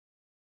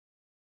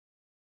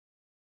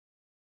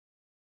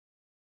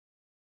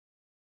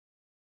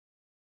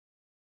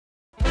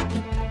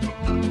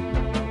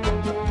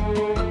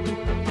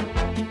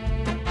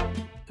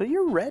So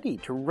you're ready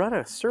to run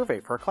a survey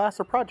for a class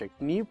or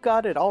project, and you've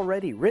got it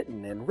already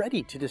written and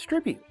ready to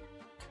distribute.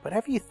 But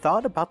have you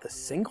thought about the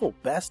single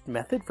best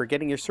method for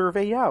getting your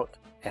survey out,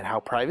 and how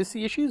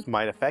privacy issues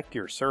might affect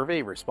your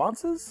survey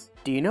responses?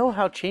 Do you know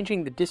how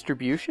changing the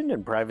distribution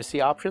and privacy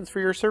options for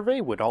your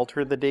survey would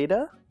alter the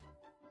data?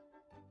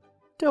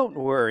 Don't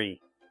worry,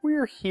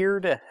 we're here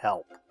to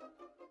help.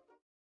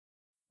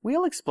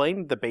 We'll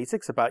explain the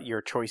basics about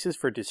your choices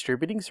for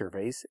distributing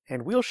surveys,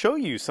 and we'll show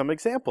you some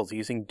examples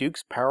using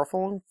Duke's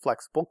powerful and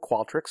flexible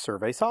Qualtrics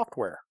survey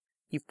software.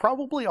 You've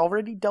probably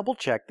already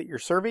double-checked that your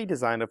survey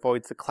design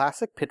avoids the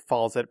classic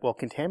pitfalls that will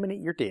contaminate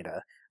your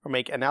data or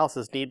make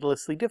analysis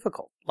needlessly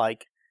difficult,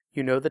 like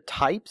you know the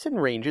types and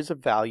ranges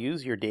of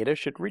values your data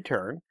should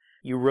return,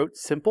 you wrote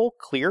simple,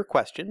 clear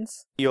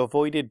questions, you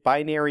avoided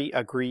binary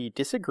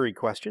agree-disagree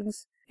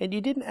questions, and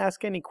you didn't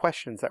ask any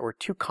questions that were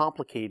too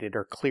complicated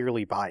or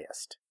clearly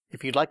biased.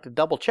 If you'd like to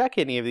double-check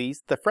any of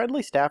these, the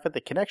friendly staff at the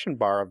Connection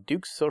Bar of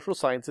Duke's Social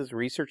Sciences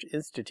Research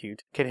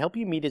Institute can help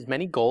you meet as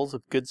many goals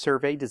of good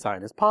survey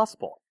design as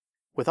possible.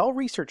 With all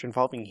research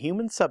involving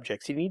human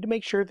subjects, you need to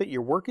make sure that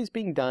your work is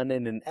being done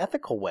in an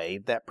ethical way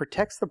that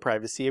protects the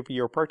privacy of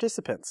your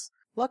participants.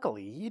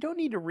 Luckily, you don't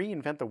need to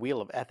reinvent the wheel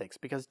of ethics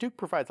because Duke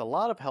provides a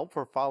lot of help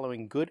for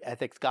following good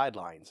ethics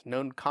guidelines,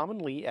 known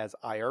commonly as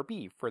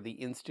IRB for the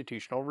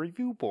Institutional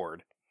Review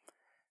Board.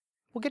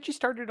 We'll get you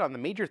started on the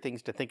major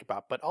things to think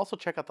about, but also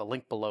check out the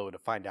link below to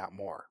find out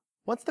more.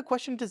 Once the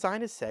question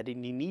design is set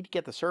and you need to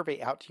get the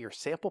survey out to your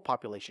sample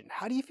population,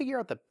 how do you figure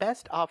out the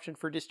best option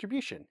for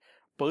distribution,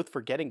 both for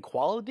getting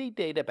quality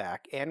data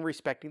back and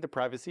respecting the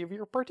privacy of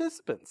your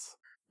participants?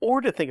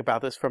 Or to think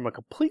about this from a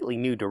completely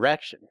new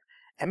direction,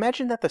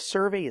 imagine that the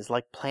survey is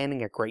like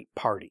planning a great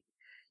party.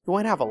 You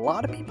want to have a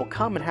lot of people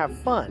come and have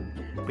fun,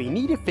 but you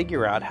need to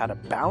figure out how to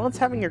balance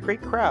having a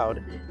great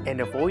crowd and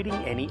avoiding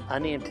any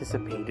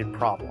unanticipated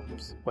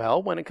problems.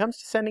 Well, when it comes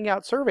to sending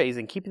out surveys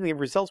and keeping the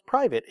results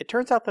private, it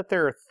turns out that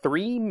there are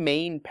three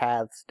main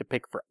paths to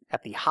pick from.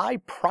 At the high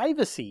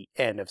privacy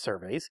end of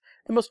surveys,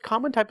 the most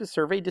common type of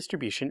survey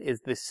distribution is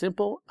the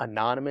simple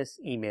anonymous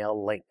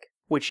email link,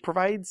 which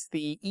provides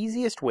the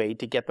easiest way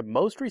to get the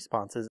most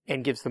responses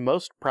and gives the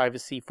most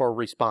privacy for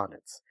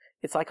respondents.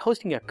 It's like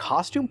hosting a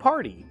costume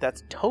party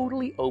that's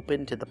totally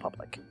open to the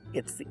public.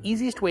 It's the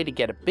easiest way to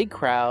get a big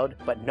crowd,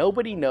 but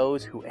nobody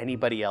knows who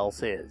anybody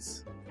else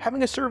is.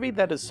 Having a survey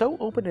that is so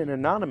open and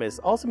anonymous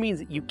also means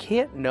that you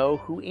can't know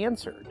who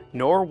answered,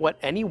 nor what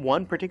any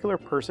one particular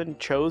person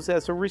chose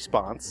as a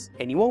response,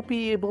 and you won't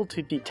be able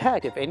to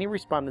detect if any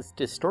respondents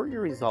distort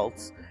your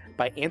results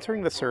by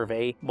answering the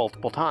survey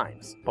multiple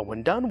times. But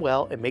when done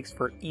well, it makes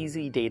for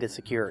easy data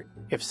security.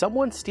 If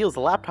someone steals a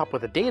laptop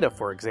with the data,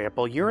 for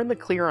example, you're in the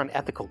clear on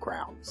ethical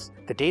grounds.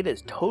 The data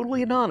is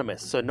totally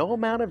anonymous, so no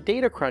amount of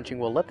data crunching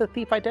will let the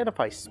thief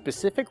identify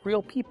specific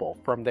real people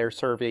from their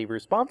survey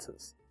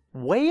responses.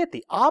 Way at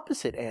the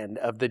opposite end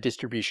of the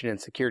distribution and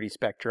security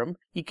spectrum,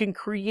 you can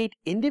create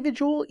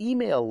individual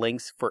email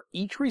links for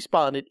each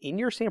respondent in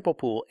your sample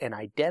pool and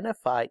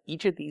identify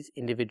each of these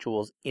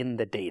individuals in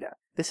the data.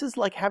 This is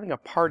like having a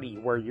party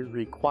where you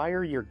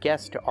require your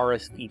guests to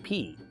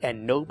RSVP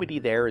and nobody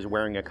there is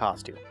wearing a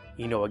costume.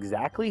 You know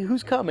exactly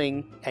who's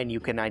coming, and you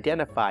can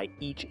identify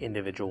each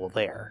individual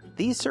there.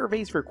 These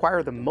surveys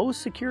require the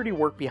most security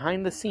work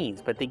behind the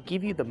scenes, but they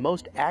give you the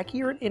most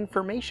accurate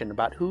information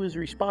about who is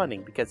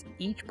responding because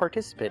each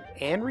participant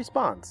and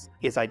response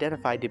is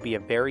identified to be a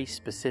very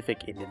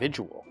specific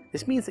individual.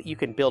 This means that you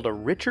can build a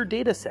richer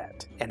data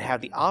set and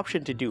have the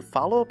option to do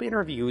follow-up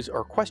interviews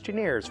or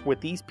questionnaires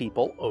with these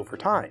people over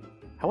time.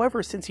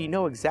 However, since you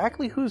know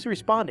exactly who's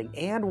responding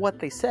and what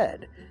they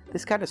said,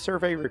 this kind of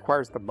survey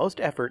requires the most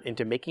effort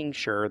into making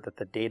sure that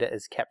the data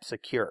is kept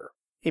secure.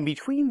 In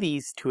between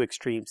these two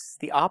extremes is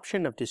the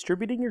option of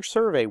distributing your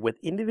survey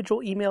with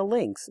individual email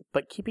links,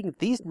 but keeping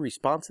these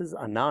responses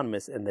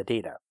anonymous in the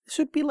data. This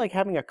would be like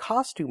having a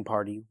costume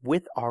party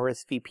with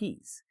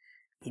RSVPs.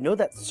 You know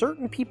that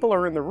certain people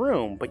are in the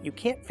room, but you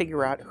can't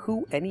figure out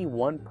who any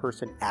one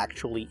person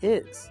actually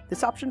is.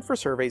 This option for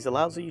surveys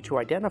allows you to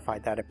identify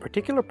that a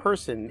particular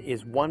person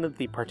is one of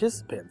the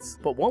participants,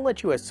 but won't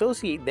let you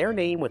associate their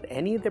name with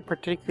any of the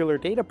particular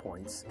data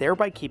points,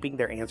 thereby keeping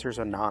their answers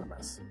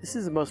anonymous. This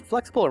is the most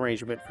flexible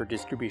arrangement for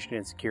distribution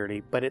and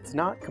security, but it's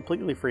not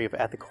completely free of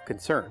ethical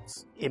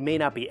concerns. It may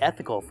not be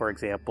ethical, for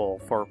example,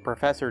 for a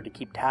professor to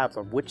keep tabs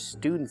on which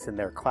students in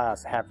their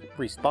class have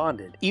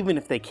responded, even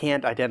if they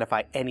can't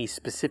identify any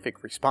specific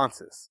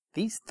responses.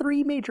 These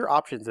three major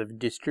options of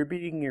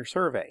distributing your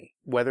survey,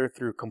 whether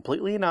through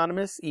completely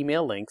anonymous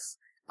email links,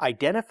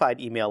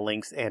 identified email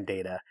links and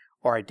data,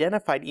 or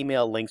identified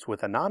email links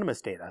with anonymous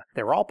data,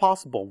 they're all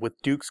possible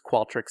with Duke's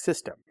Qualtrics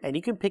system, and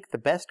you can pick the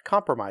best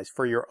compromise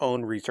for your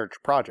own research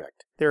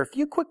project. There are a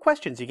few quick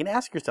questions you can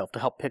ask yourself to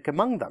help pick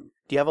among them.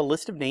 Do you have a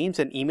list of names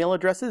and email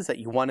addresses that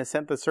you want to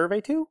send the survey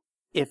to?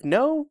 If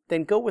no,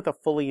 then go with a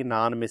fully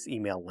anonymous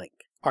email link.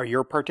 Are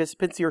your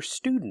participants your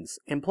students,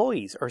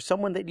 employees, or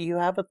someone that you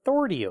have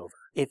authority over?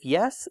 If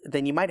yes,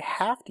 then you might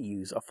have to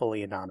use a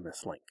fully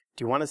anonymous link.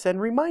 Do you want to send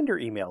reminder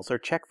emails or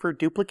check for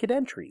duplicate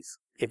entries?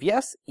 If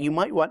yes, you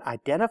might want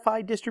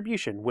identified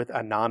distribution with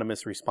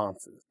anonymous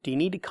responses. Do you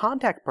need to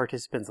contact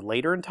participants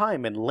later in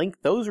time and link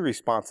those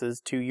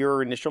responses to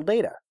your initial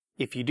data?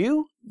 If you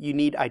do, you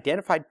need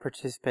identified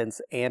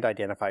participants and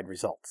identified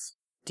results.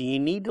 Do you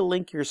need to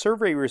link your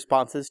survey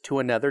responses to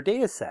another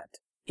data set?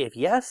 If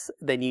yes,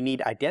 then you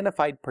need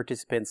identified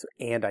participants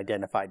and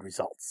identified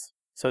results.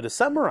 So to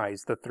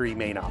summarize the three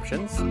main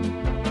options,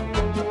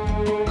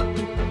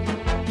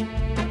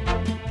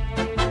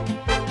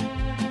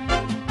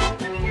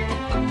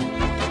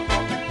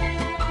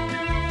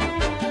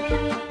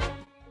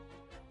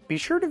 be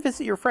sure to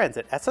visit your friends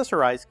at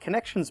SSRI's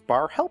Connections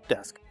Bar Help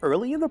Desk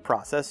early in the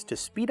process to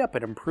speed up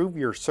and improve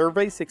your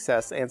survey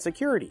success and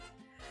security.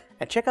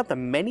 And check out the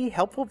many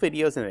helpful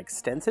videos and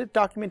extensive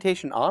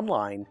documentation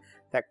online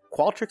that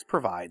Qualtrics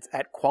provides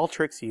at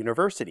Qualtrics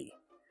University.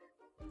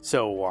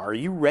 So, are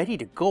you ready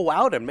to go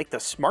out and make the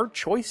smart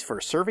choice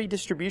for survey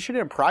distribution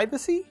and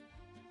privacy?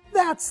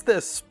 That's the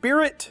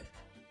spirit!